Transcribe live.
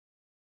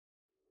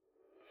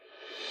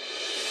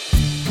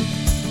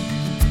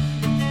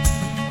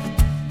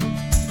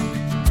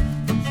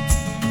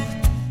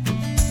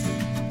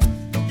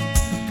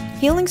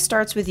Healing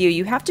starts with you.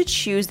 You have to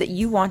choose that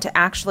you want to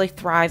actually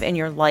thrive in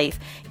your life,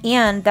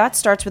 and that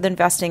starts with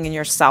investing in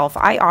yourself.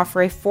 I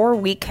offer a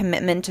 4-week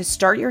commitment to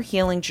start your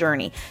healing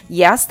journey.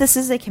 Yes, this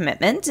is a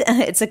commitment.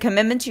 It's a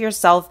commitment to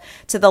yourself,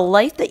 to the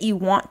life that you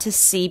want to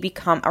see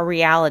become a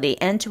reality,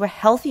 and to a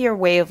healthier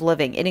way of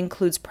living. It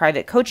includes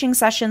private coaching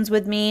sessions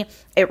with me.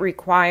 It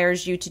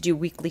requires you to do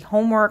weekly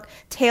homework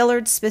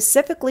tailored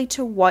specifically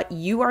to what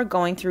you are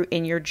going through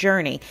in your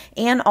journey,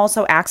 and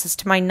also access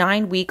to my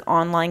 9-week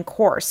online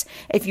course.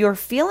 If you're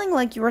feeling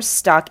like you're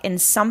stuck in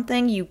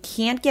something you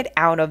can't get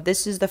out of,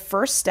 this is the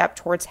first step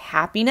towards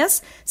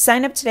happiness.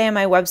 Sign up today on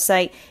my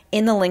website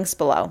in the links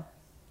below.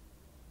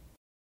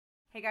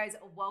 Hey guys,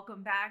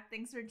 welcome back.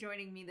 Thanks for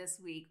joining me this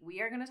week.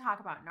 We are going to talk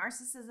about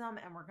narcissism,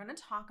 and we're going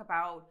to talk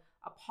about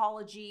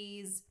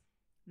apologies,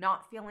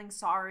 not feeling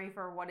sorry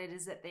for what it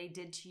is that they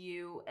did to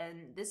you.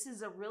 And this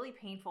is a really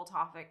painful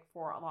topic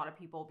for a lot of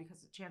people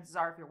because chances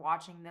are if you're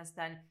watching this,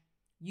 then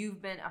you've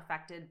been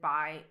affected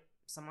by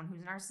someone who's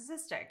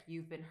narcissistic.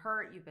 You've been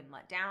hurt, you've been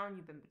let down,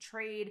 you've been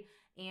betrayed,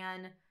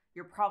 and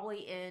you're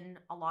probably in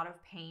a lot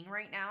of pain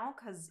right now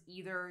because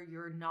either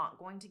you're not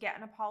going to get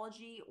an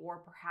apology, or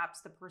perhaps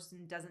the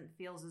person doesn't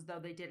feel as though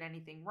they did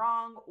anything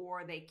wrong,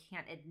 or they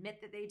can't admit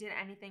that they did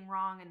anything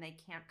wrong and they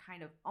can't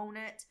kind of own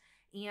it,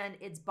 and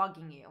it's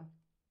bugging you.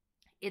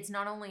 It's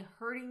not only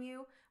hurting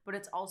you, but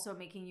it's also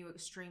making you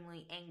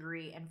extremely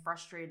angry and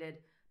frustrated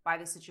by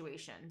the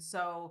situation.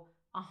 So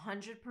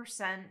 100%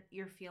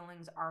 your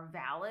feelings are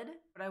valid,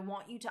 but I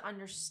want you to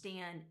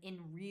understand in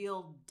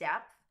real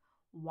depth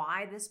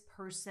why this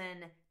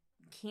person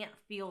can't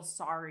feel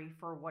sorry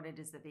for what it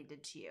is that they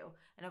did to you.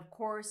 And of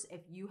course,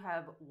 if you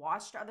have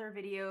watched other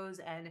videos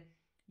and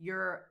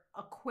you're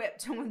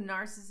equipped with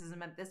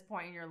narcissism at this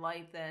point in your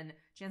life, then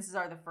chances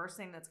are the first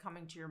thing that's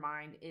coming to your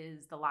mind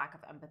is the lack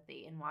of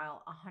empathy. And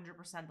while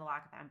 100% the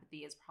lack of empathy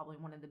is probably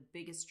one of the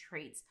biggest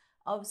traits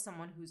of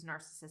someone who's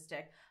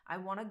narcissistic, I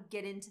want to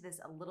get into this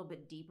a little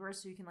bit deeper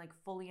so you can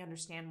fully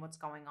understand what's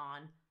going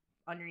on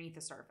underneath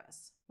the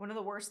surface. One of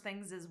the worst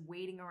things is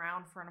waiting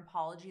around for an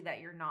apology that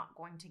you're not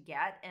going to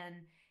get, and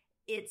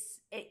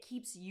it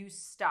keeps you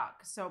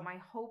stuck. So my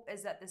hope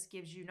is that this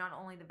gives you not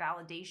only the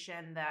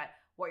validation that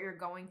what you're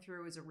going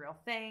through is a real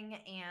thing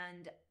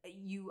and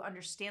you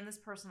understand this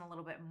person a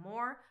little bit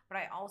more, but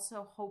I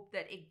also hope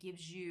that it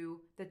gives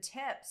you the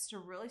tips to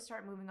really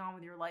start moving on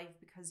with your life,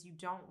 because you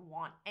don't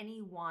want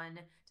anyone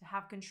to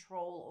have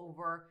control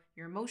over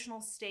your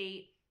emotional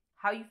state,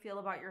 how you feel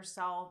about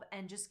yourself,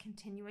 and just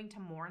continuing to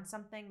mourn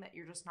something that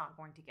you're just not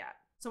going to get.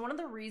 So one of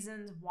the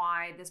reasons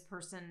why this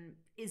person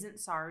isn't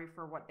sorry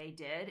for what they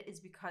did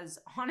is because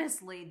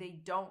honestly, they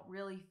don't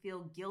really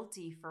feel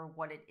guilty for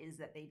what it is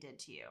that they did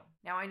to you.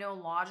 Now, I know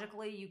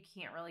logically you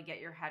can't really get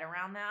your head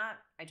around that.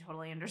 I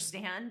totally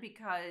understand,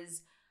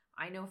 because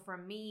I know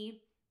from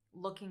me,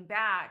 looking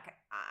back,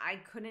 I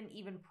couldn't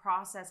even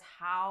process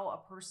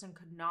how a person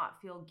could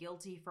not feel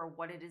guilty for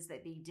what it is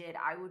that they did.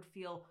 I would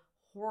feel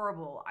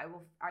horrible.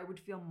 I would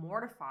feel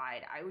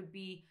mortified.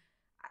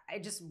 I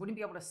just wouldn't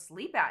be able to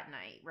sleep at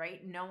night,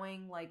 right?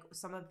 Knowing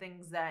some of the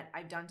things that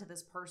I've done to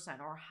this person,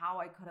 or how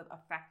I could have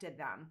affected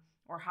them,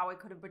 or how I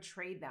could have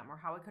betrayed them, or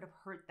how I could have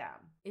hurt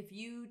them. If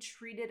you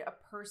treated a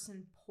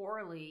person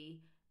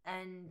poorly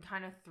and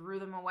kind of threw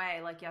them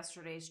away like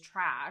yesterday's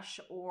trash,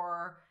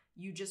 or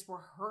you just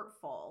were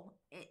hurtful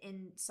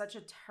in such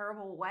a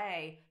terrible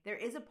way, there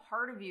is a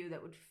part of you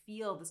that would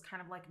feel this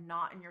kind of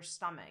knot in your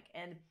stomach,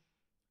 and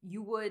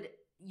you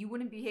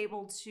wouldn't be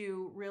able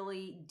to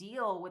really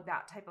deal with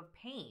that type of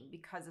pain,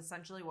 because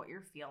essentially what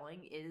you're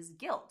feeling is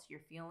guilt. You're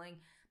feeling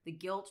the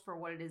guilt for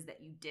what it is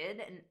that you did.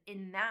 And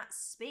in that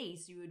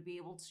space, you would be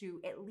able to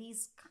at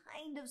least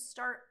kind of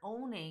start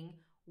owning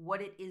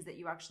what it is that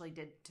you actually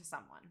did to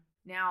someone.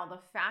 Now, the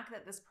fact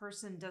that this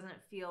person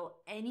doesn't feel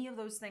any of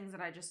those things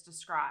that I just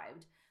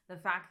described, the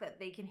fact that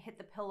they can hit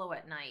the pillow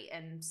at night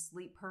and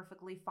sleep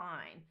perfectly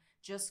fine,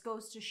 just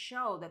goes to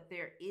show that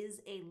there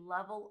is a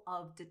level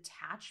of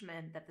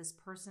detachment that this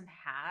person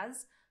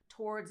has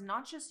towards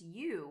not just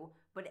you,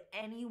 but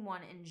anyone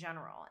in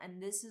general.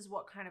 And this is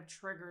what kind of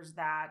triggers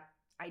that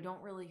I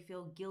don't really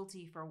feel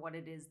guilty for what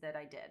it is that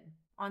I did.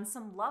 On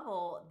some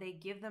level, they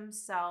give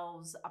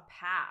themselves a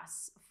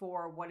pass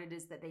for what it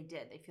is that they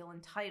did. They feel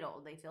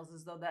entitled. They feel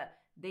as though that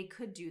they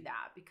could do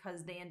that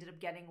because they ended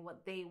up getting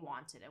what they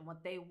wanted, and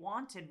what they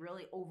wanted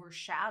really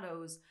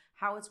overshadows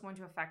how it's going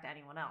to affect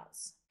anyone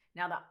else.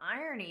 Now, the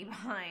irony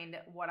behind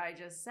what I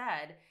just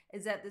said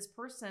is that this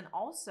person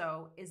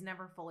also is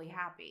never fully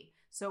happy.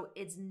 So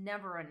it's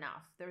never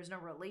enough. There's no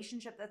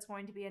relationship that's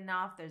going to be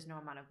enough. There's no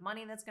amount of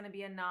money that's going to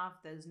be enough.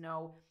 There's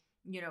no,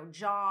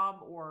 job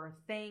or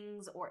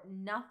things, or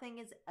nothing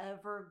is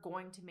ever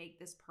going to make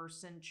this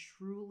person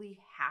truly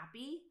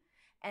happy.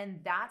 And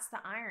that's the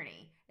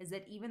irony, is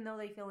that even though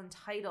they feel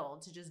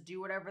entitled to just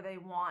do whatever they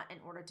want in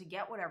order to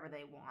get whatever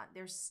they want,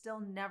 they're still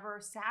never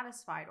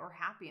satisfied or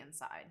happy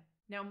inside.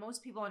 Now,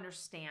 most people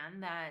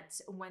understand that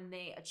when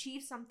they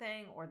achieve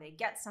something or they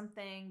get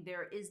something,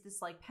 there is this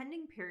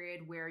pending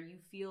period where you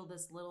feel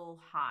this little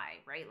high,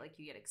 right?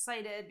 You get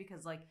excited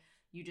because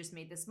you just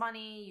made this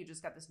money, you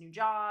just got this new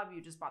job,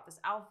 you just bought this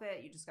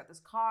outfit, you just got this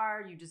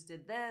car, you just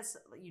did this,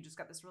 you just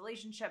got this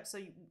relationship. So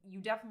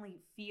you definitely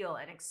feel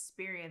and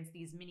experience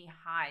these mini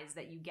highs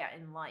that you get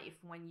in life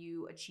when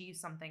you achieve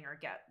something or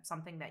get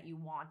something that you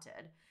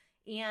wanted.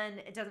 And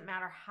it doesn't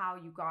matter how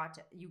you got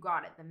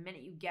it. The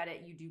minute you get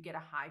it, you do get a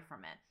high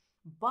from it.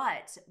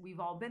 But we've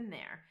all been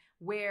there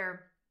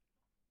where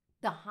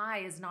the high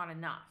is not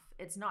enough.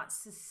 It's not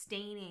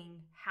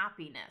sustaining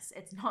happiness.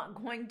 It's not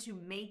going to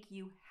make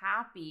you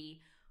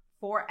happy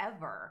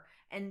forever.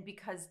 And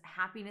because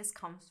happiness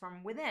comes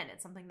from within,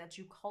 it's something that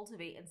you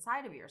cultivate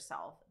inside of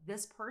yourself.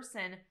 This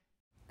person...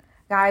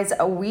 Guys,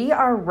 we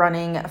are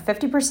running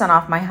 50%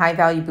 off my high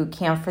value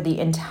bootcamp for the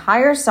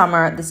entire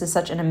summer. This is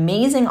such an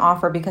amazing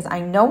offer because I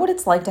know what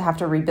it's like to have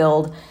to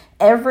rebuild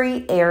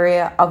every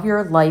area of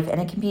your life, and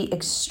it can be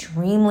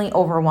extremely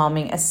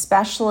overwhelming,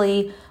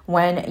 especially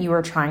when you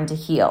are trying to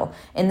heal.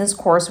 In this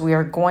course, we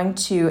are going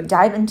to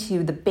dive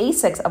into the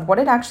basics of what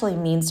it actually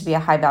means to be a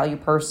high value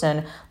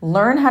person,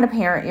 learn how to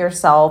parent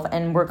yourself,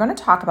 and we're going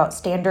to talk about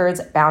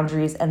standards,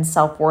 boundaries, and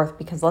self-worth,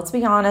 because let's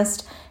be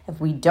honest, if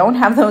we don't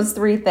have those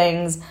three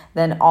things,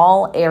 then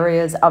all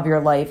areas of your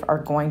life are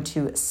going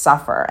to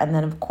suffer. And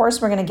then, of course,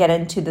 we're going to get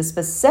into the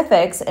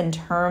specifics in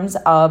terms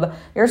of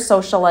your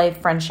social life,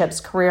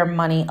 friendships, career,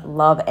 money,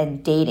 love,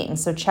 and dating.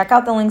 So check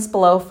out the links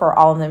below for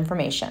all of the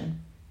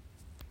information.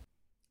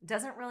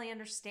 Doesn't really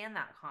understand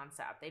that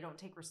concept. They don't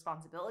take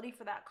responsibility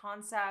for that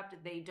concept.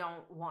 They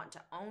don't want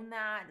to own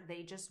that.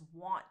 They just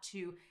want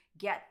to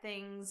get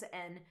things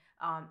and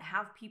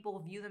have people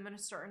view them in a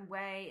certain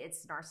way.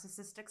 It's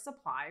narcissistic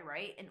supply,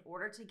 right? In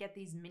order to get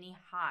these mini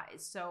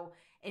highs. So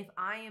if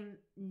I am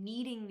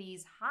needing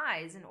these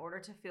highs in order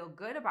to feel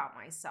good about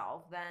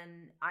myself,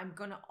 then I'm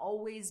going to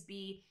always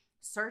be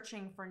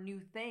searching for new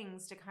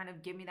things to kind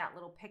of give me that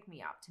little pick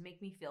me up, to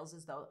make me feel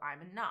as though I'm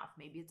enough.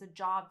 Maybe it's a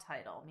job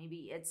title.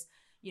 Maybe it's,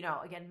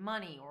 again,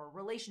 money or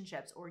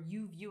relationships or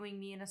you viewing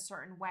me in a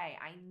certain way.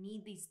 I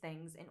need these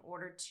things in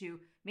order to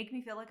make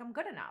me feel like I'm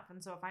good enough.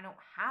 And so if I don't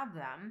have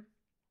them,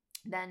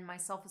 then my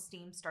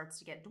self-esteem starts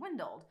to get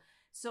dwindled.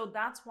 So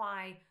that's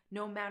why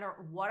no matter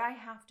what I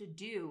have to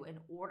do in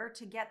order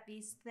to get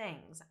these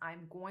things,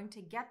 I'm going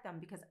to get them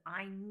because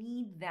I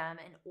need them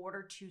in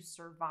order to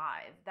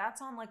survive.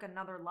 That's on like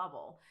another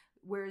level.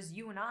 Whereas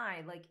you and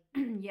I, like,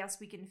 yes,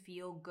 we can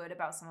feel good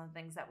about some of the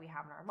things that we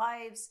have in our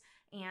lives.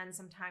 And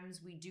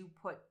sometimes we do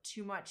put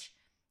too much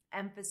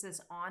emphasis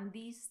on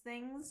these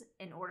things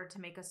in order to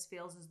make us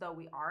feel as though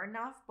we are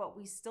enough, but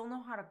we still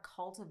know how to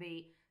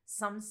cultivate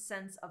some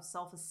sense of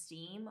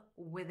self-esteem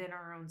within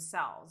our own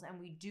selves. And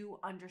we do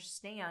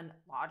understand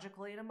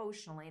logically and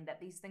emotionally that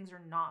these things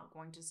are not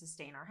going to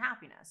sustain our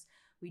happiness.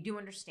 We do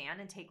understand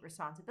and take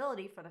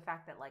responsibility for the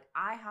fact that, like,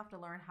 I have to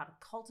learn how to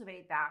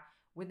cultivate that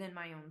within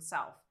my own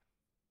self.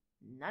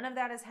 None of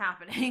that is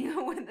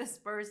happening with this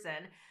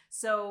person.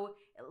 So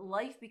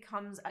life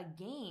becomes a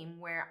game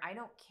where I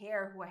don't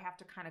care who I have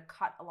to kind of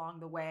cut along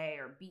the way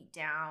or beat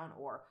down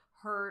or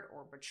hurt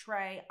or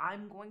betray.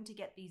 I'm going to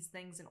get these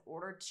things in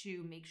order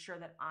to make sure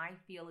that I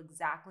feel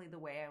exactly the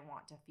way I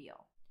want to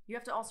feel. You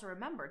have to also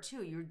remember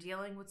too, you're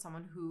dealing with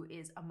someone who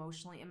is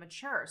emotionally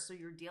immature. So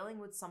you're dealing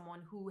with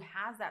someone who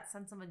has that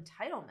sense of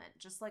entitlement,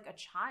 just like a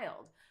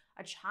child.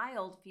 A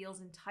child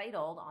feels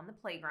entitled on the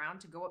playground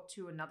to go up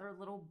to another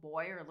little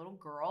boy or little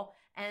girl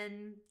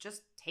and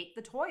just take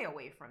the toy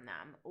away from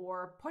them,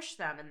 or push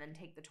them and then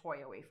take the toy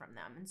away from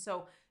them. And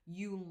so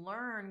you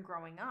learn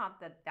growing up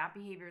that that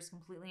behavior is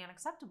completely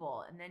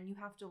unacceptable. And then you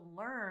have to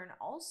learn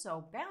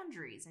also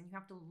boundaries, and you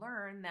have to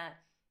learn that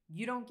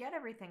you don't get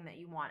everything that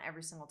you want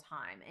every single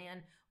time.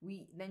 And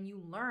then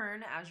you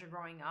learn as you're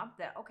growing up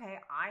that, okay,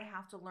 I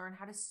have to learn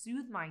how to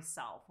soothe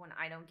myself when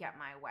I don't get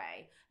my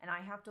way. And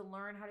I have to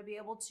learn how to be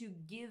able to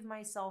give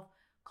myself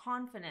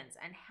confidence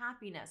and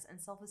happiness and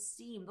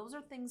self-esteem. Those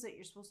are things that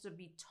you're supposed to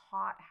be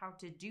taught how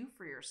to do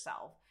for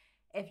yourself.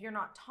 If you're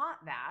not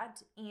taught that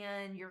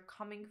and you're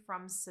coming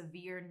from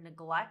severe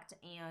neglect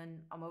and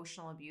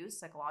emotional abuse,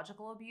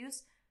 psychological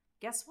abuse,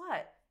 guess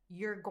what?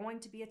 You're going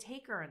to be a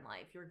taker in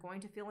life. You're going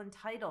to feel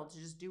entitled to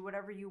just do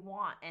whatever you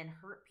want and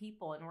hurt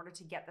people in order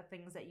to get the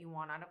things that you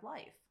want out of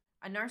life.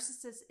 A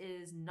narcissist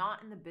is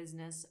not in the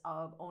business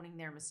of owning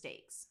their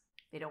mistakes.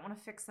 They don't want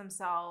to fix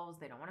themselves.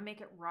 They don't want to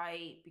make it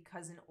right,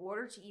 because in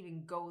order to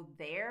even go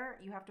there,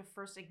 you have to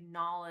first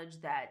acknowledge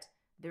that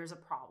there's a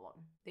problem.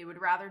 They would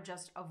rather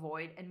just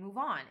avoid and move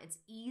on. It's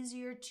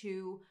easier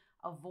to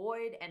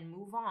avoid and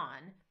move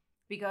on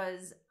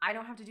because I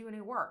don't have to do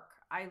any work.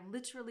 I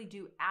literally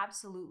do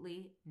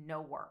absolutely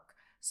no work.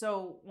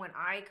 So when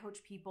I coach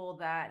people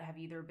that have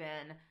either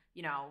been,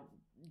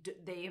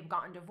 they have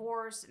gotten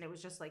divorced and it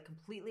was just like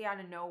completely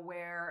out of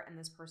nowhere, and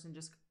this person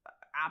just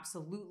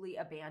absolutely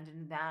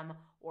abandoned them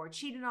or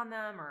cheated on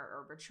them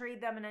or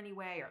betrayed them in any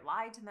way or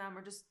lied to them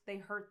or just they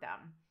hurt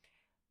them.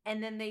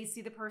 And then they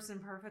see the person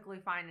perfectly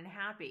fine and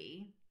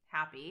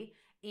happy,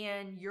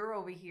 and you're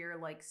over here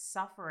like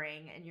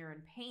suffering and you're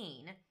in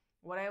pain.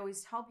 What I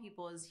always tell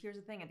people is, here's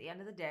the thing, at the end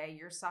of the day,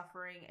 you're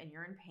suffering and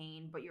you're in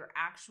pain, but you're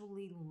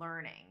actually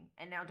learning.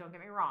 And now don't get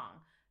me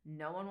wrong,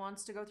 No one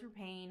wants to go through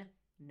pain.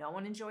 No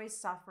one enjoys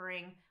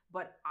suffering,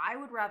 but I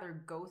would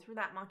rather go through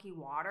that mucky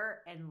water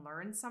and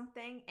learn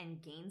something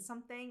and gain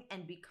something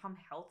and become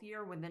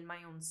healthier within my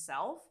own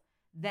self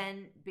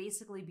than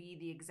basically be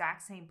the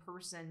exact same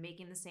person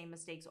making the same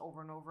mistakes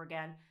over and over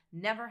again,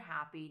 never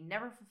happy,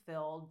 never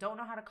fulfilled, don't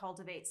know how to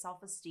cultivate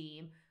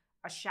self-esteem,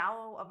 a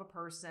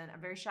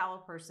very shallow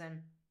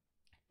person,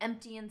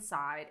 empty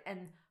inside,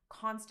 and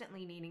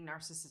constantly needing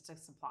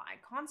narcissistic supply,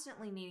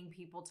 constantly needing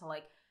people to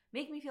like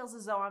make me feel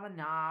as though I'm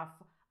enough,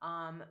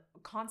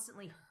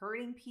 constantly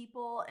hurting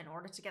people in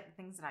order to get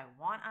the things that I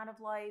want out of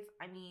life.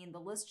 I mean, the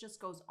list just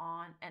goes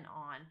on and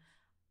on.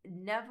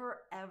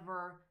 Never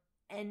ever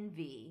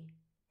envy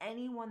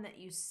anyone that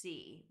you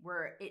see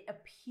where it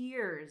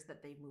appears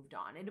that they've moved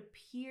on. It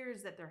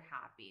appears that they're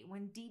happy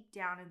when deep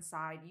down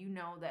inside, you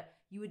know that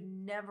you would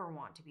never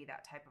want to be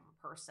that type of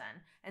a person.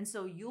 And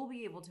so you'll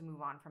be able to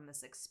move on from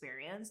this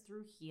experience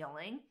through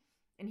healing.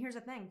 And here's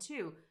the thing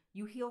too,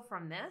 you heal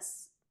from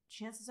this,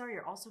 chances are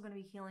you're also going to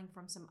be healing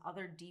from some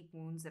other deep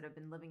wounds that have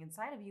been living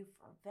inside of you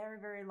for a very,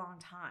 very long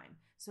time.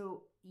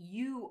 So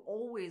you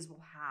always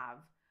will have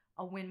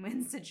a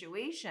win-win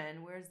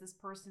situation, whereas this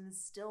person is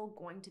still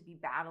going to be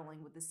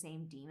battling with the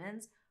same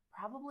demons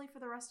probably for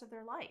the rest of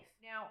their life.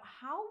 Now,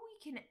 how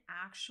we can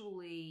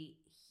actually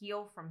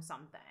heal from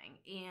something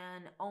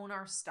and own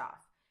our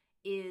stuff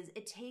is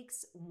it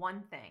takes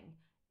one thing.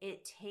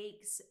 It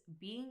takes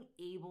being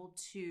able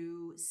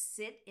to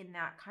sit in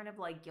that kind of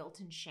like guilt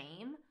and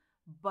shame,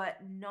 but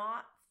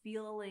not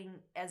feeling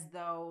as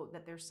though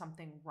that there's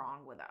something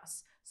wrong with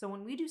us. So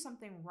when we do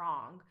something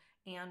wrong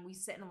and we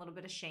sit in a little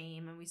bit of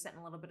shame and we sit in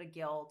a little bit of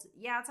guilt,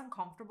 yeah, it's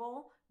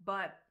uncomfortable,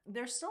 but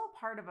there's still a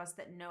part of us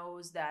that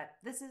knows that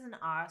this isn't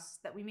us,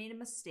 that we made a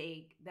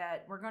mistake,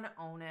 that we're going to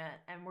own it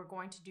and we're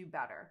going to do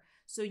better.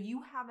 So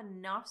you have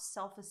enough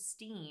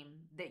self-esteem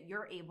that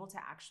you're able to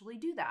actually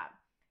do that.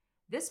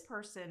 This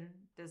person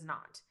does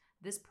not.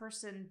 This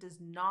person does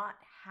not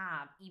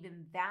have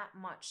even that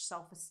much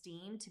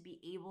self-esteem to be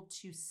able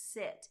to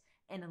sit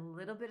in a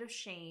little bit of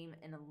shame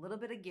and a little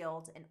bit of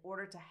guilt in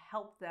order to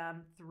help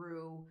them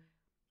through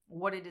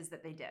what it is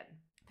that they did.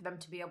 For them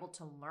to be able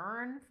to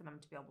learn, for them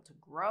to be able to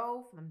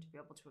grow, for them to be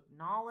able to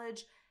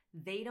acknowledge,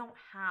 they don't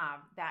have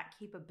that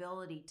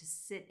capability to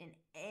sit in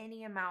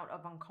any amount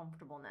of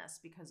uncomfortableness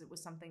because it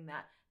was something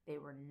that they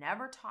were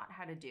never taught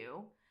how to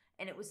do.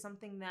 And it was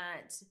something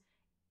that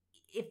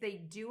if they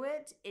do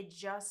it, it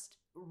just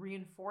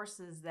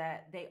reinforces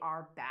that they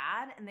are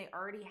bad and they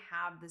already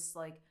have this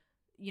like,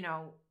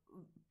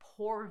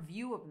 poor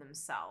view of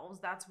themselves.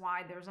 That's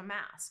why there's a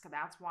mask.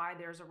 That's why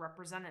there's a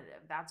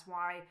representative. That's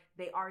why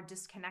they are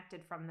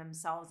disconnected from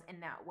themselves in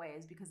that way,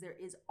 is because there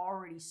is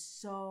already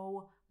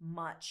so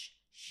much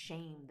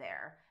shame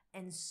there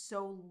and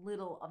so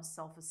little of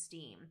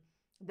self-esteem.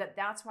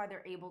 That's why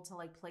they're able to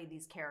like play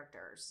these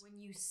characters.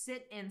 When you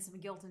sit in some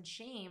guilt and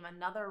shame,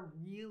 another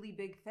really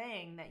big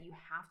thing that you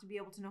have to be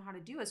able to know how to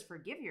do is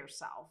forgive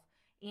yourself.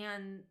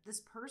 And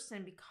this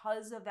person,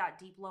 because of that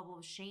deep level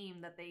of shame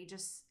that they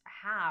just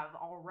have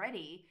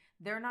already,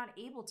 they're not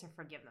able to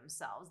forgive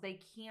themselves. They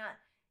can't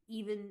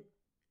even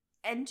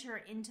enter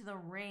into the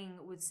ring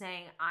with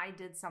saying, I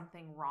did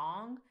something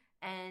wrong,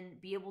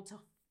 and be able to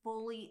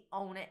fully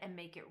own it and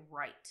make it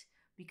right.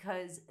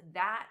 Because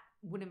that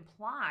would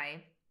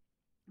imply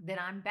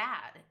that I'm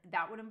bad.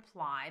 That would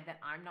imply that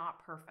I'm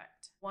not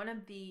perfect. One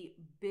of the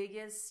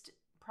biggest,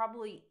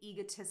 probably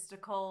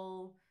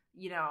egotistical,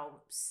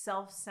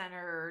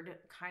 self-centered,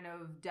 kind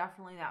of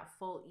definitely that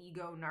full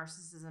ego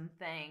narcissism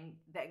thing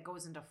that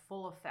goes into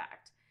full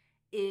effect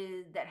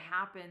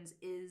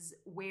is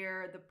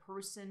where the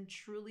person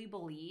truly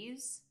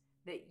believes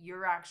that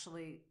you're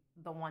actually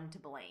the one to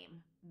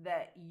blame,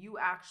 that you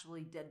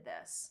actually did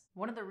this.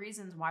 One of the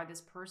reasons why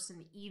this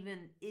person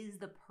even is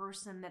the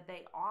person that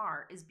they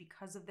are is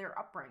because of their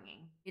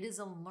upbringing. It is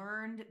a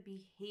learned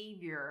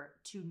behavior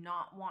to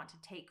not want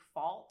to take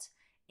fault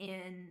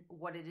in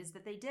what it is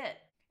that they did.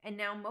 And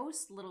now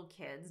most little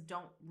kids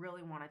don't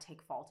really want to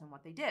take fault in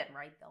what they did,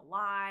 right? They'll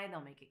lie,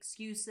 they'll make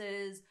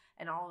excuses,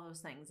 and all of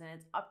those things. And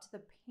it's up to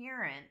the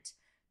parent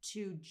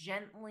to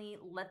gently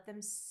let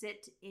them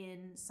sit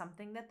in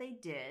something that they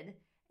did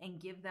and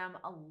give them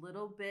a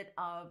little bit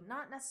of,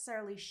 not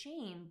necessarily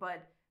shame,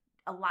 but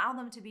allow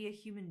them to be a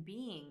human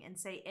being and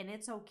say, and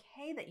it's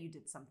okay that you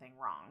did something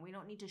wrong. We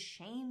don't need to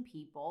shame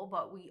people,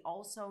 but we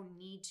also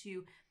need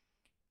to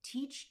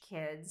teach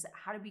kids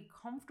how to be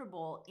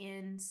comfortable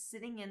in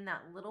sitting in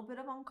that little bit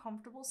of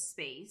uncomfortable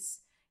space,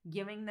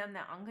 giving them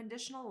that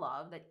unconditional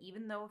love, that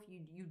even though if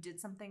you did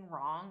something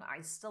wrong,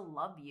 I still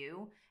love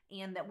you,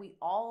 and that we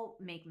all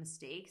make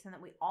mistakes and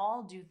that we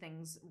all do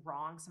things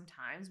wrong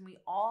sometimes. We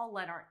all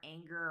let our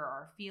anger or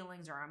our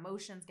feelings or our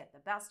emotions get the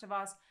best of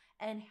us,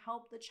 and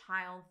help the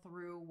child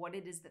through what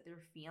it is that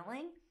they're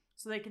feeling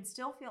so they can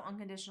still feel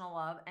unconditional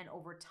love, and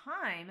over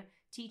time,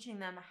 teaching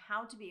them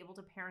how to be able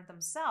to parent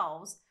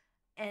themselves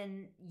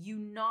and you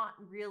not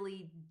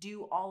really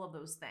do all of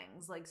those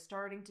things, like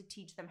starting to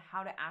teach them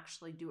how to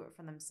actually do it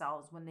for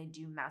themselves when they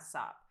do mess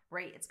up.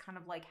 right? It's kind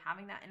of like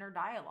having that inner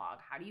dialogue.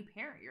 How do you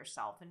parent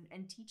yourself,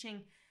 and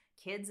teaching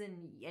kids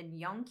and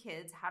young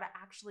kids how to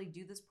actually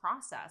do this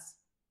process.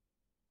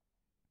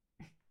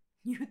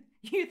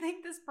 You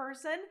think this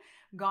person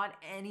got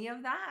any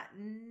of that?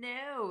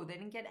 No, they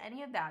didn't get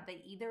any of that.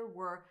 They either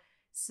were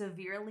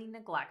severely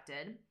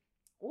neglected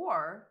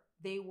or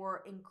they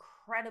were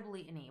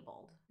incredibly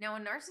enabled. Now, a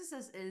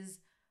narcissist is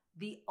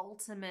the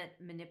ultimate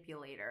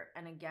manipulator.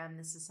 And again,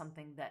 this is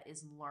something that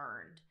is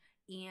learned.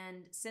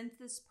 And since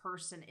this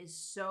person is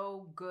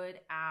so good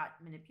at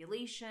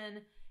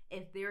manipulation,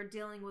 if they're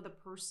dealing with a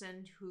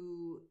person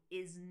who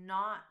is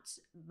not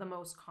the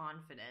most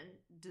confident,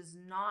 does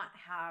not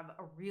have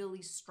a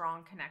really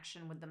strong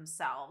connection with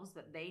themselves,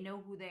 that they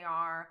know who they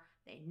are,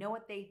 they know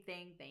what they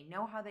think, they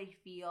know how they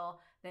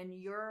feel, then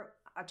you're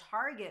a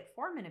target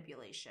for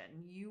manipulation.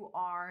 You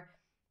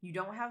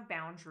don't have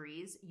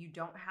boundaries, you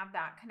don't have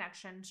that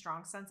connection,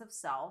 strong sense of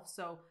self,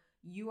 so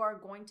you are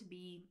going to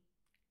be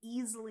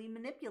easily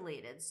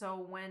manipulated.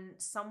 So when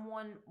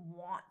someone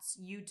wants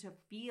you to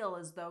feel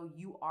as though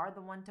you are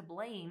the one to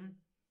blame,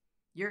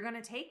 you're going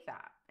to take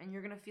that and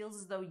you're going to feel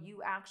as though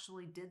you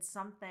actually did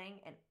something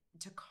and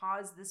to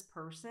cause this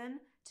person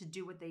to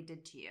do what they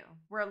did to you.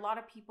 Where a lot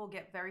of people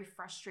get very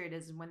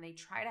frustrated is when they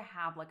try to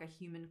have like a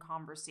human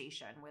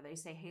conversation where they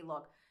say, hey,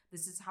 look,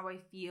 this is how I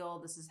feel.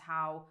 This is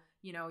how,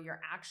 your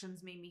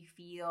actions made me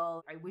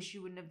feel. I wish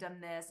you wouldn't have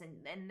done this.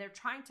 And they're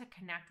trying to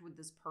connect with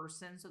this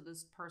person so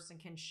this person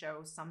can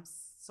show some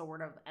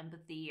sort of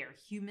empathy or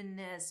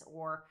humanness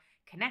or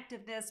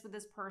connectiveness with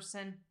this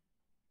person.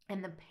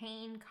 And the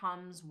pain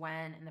comes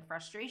and the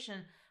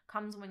frustration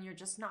comes when you're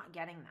just not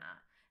getting that.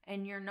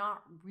 And you're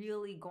not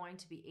really going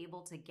to be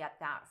able to get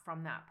that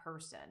from that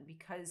person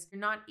because you're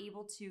not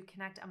able to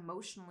connect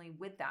emotionally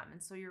with them.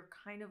 And so you're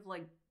kind of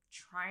like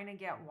trying to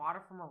get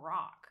water from a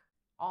rock.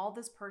 All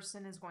this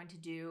person is going to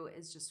do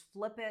is just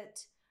flip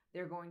it.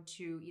 They're going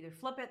to either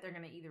flip it, they're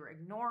going to either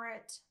ignore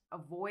it,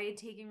 avoid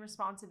taking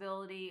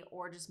responsibility,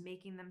 or just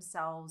making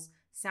themselves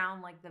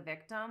sound like the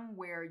victim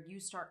where you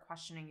start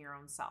questioning your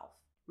own self.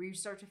 Where you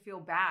start to feel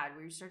bad,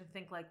 where you start to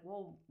think like,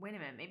 well, wait a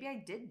minute, maybe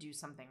I did do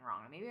something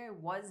wrong. Maybe I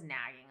was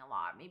nagging a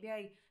lot. Maybe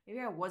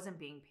I wasn't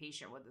being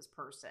patient with this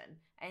person.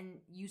 And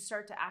you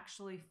start to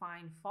actually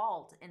find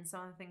fault in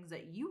some of the things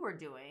that you were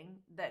doing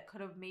that could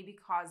have maybe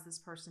caused this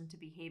person to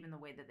behave in the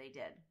way that they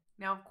did.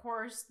 Now, of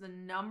course, the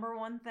number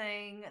one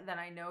thing that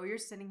I know you're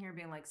sitting here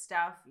being like,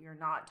 Steph, you're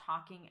not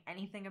talking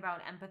anything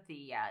about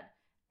empathy yet.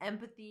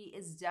 Empathy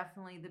is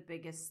definitely the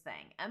biggest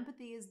thing.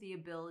 Empathy is the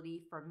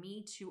ability for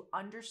me to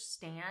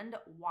understand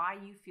why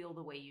you feel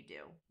the way you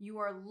do. You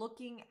are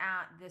looking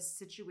at this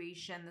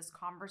situation, this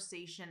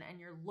conversation, and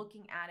you're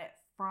looking at it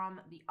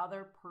from the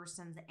other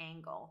person's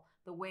angle,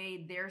 the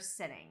way they're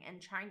sitting, and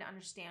trying to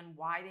understand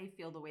why they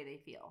feel the way they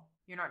feel.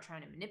 You're not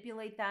trying to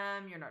manipulate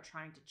them. You're not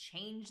trying to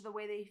change the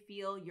way they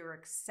feel. You're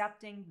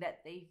accepting that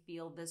they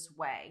feel this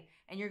way.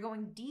 And you're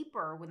going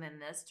deeper within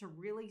this to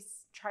really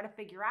try to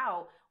figure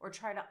out or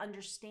try to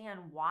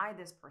understand why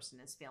this person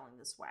is feeling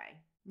this way.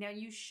 Now,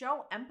 you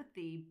show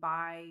empathy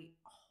by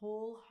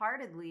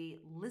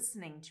wholeheartedly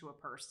listening to a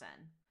person.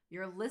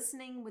 You're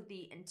listening with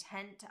the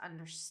intent to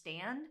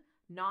understand,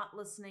 not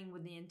listening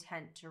with the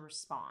intent to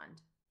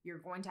respond. You're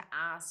going to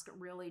ask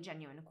really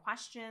genuine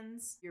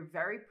questions. You're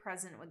very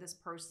present with this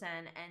person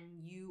and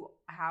you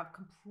have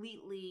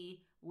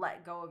completely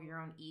let go of your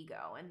own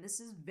ego. And this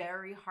is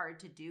very hard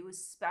to do,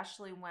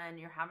 especially when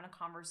you're having a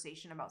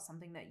conversation about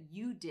something that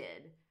you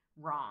did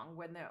wrong,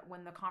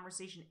 when the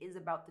conversation is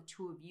about the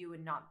two of you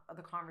and not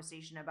the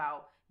conversation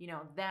about,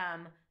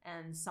 them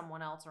and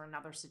someone else or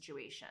another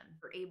situation.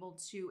 You're able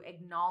to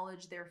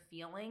acknowledge their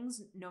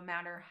feelings no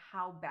matter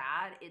how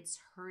bad it's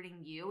hurting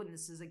you. And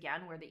this is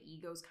again where the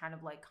ego's kind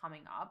of like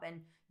coming up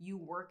and you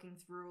working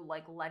through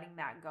like letting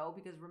that go,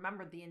 because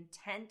remember, the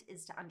intent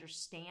is to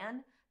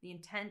understand. The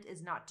intent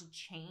is not to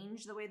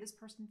change the way this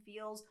person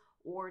feels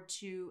or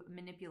to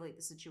manipulate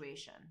the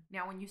situation.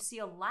 Now, when you see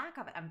a lack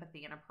of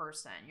empathy in a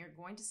person, you're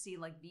going to see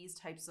like these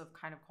types of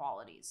kind of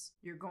qualities.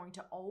 You're going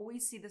to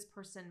always see this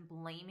person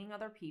blaming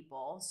other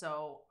people.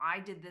 So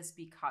I did this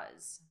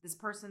because this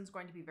person's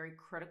going to be very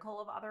critical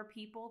of other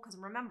people. Because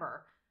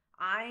remember,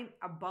 I'm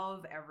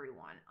above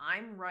everyone.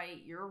 I'm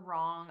right. You're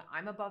wrong.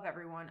 I'm above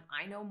everyone.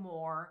 I know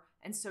more.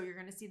 And so you're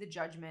going to see the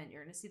judgment.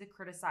 You're going to see the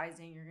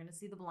criticizing. You're going to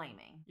see the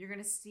blaming. You're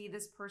going to see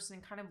this person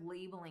kind of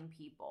labeling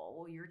people.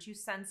 Well, you're too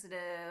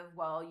sensitive.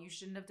 Well, you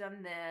shouldn't have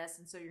done this.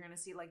 And so you're going to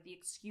see like the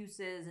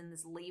excuses and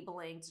this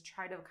labeling to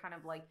try to kind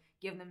of like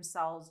give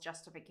themselves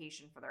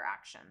justification for their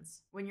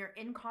actions. When you're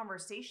in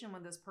conversation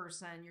with this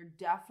person, you're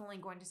definitely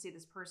going to see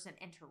this person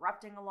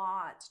interrupting a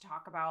lot to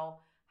talk about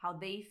how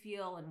they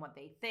feel and what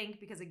they think,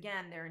 because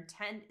again, their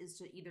intent is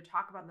to either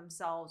talk about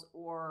themselves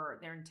or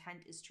their intent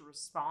is to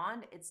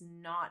respond. It's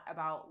not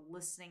about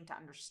listening to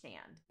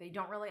understand. They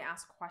don't really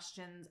ask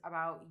questions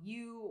about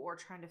you or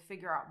trying to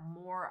figure out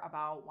more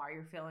about why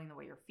you're feeling the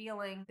way you're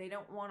feeling. They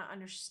don't want to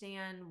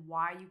understand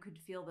why you could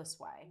feel this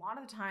way. A lot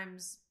of the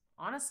times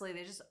honestly,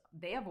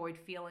 they avoid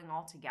feeling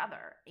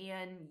altogether.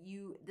 And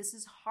this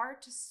is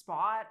hard to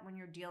spot when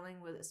you're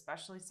dealing with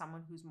especially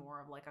someone who's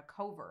more of like a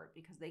covert,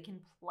 because they can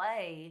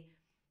play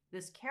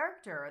this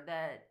character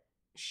that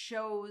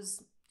shows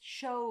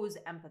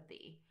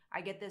empathy.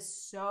 I get this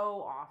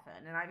so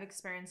often, and I've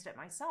experienced it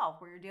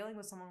myself, where you're dealing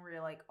with someone where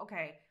you're like,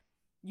 okay,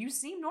 you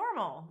seem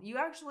normal. You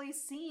actually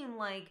seem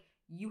like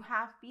you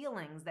have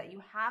feelings, that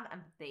you have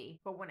empathy.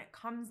 But when it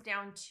comes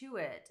down to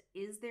it,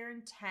 is their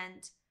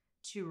intent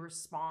to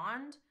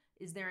respond?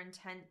 Is their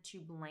intent to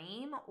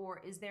blame?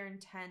 Or is their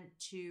intent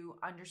to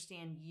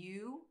understand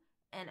you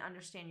and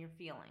understand your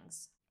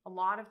feelings? A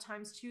lot of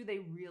times too, they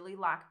really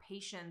lack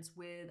patience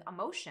with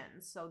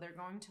emotions. So they're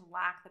going to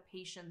lack the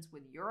patience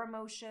with your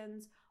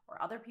emotions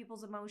or other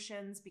people's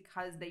emotions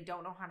because they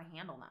don't know how to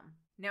handle them.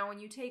 Now, when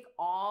you take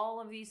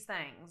all of these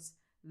things,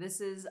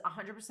 this is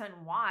 100%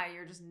 why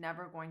you're just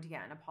never going to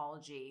get an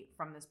apology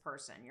from this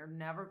person. You're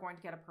never going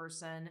to get a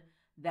person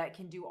that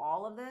can do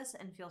all of this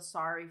and feel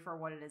sorry for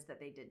what it is that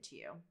they did to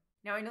you.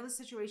 Now, I know the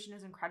situation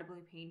is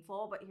incredibly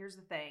painful, but here's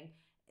the thing,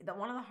 that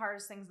one of the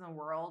hardest things in the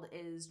world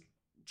is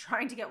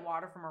trying to get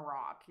water from a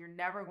rock. You're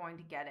never going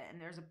to get it.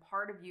 And there's a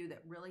part of you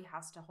that really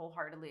has to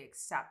wholeheartedly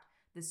accept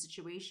the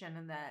situation,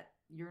 and that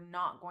you're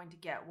not going to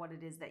get what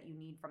it is that you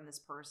need from this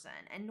person.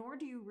 And nor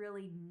do you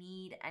really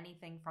need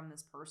anything from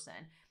this person.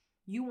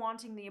 You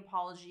wanting the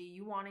apology,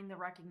 you wanting the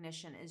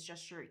recognition is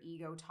just your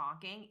ego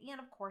talking, and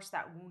of course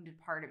that wounded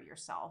part of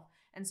yourself.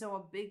 And so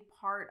a big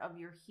part of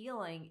your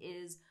healing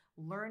is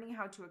learning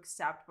how to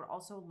accept, but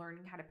also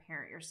learning how to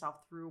parent yourself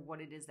through what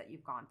it is that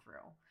you've gone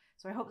through.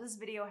 So I hope this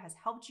video has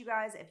helped you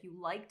guys. If you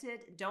liked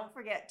it, don't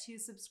forget to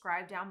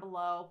subscribe down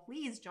below.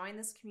 Please join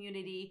this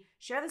community,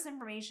 share this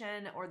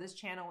information or this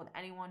channel with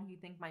anyone who you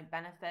think might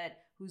benefit,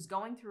 who's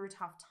going through a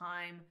tough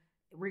time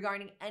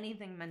regarding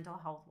anything mental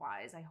health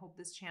wise. I hope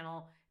this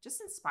channel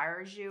just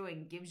inspires you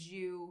and gives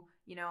you,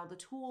 the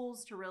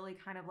tools to really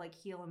kind of like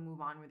heal and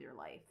move on with your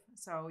life.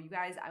 So you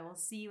guys, I will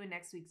see you in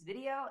next week's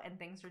video, and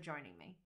thanks for joining me.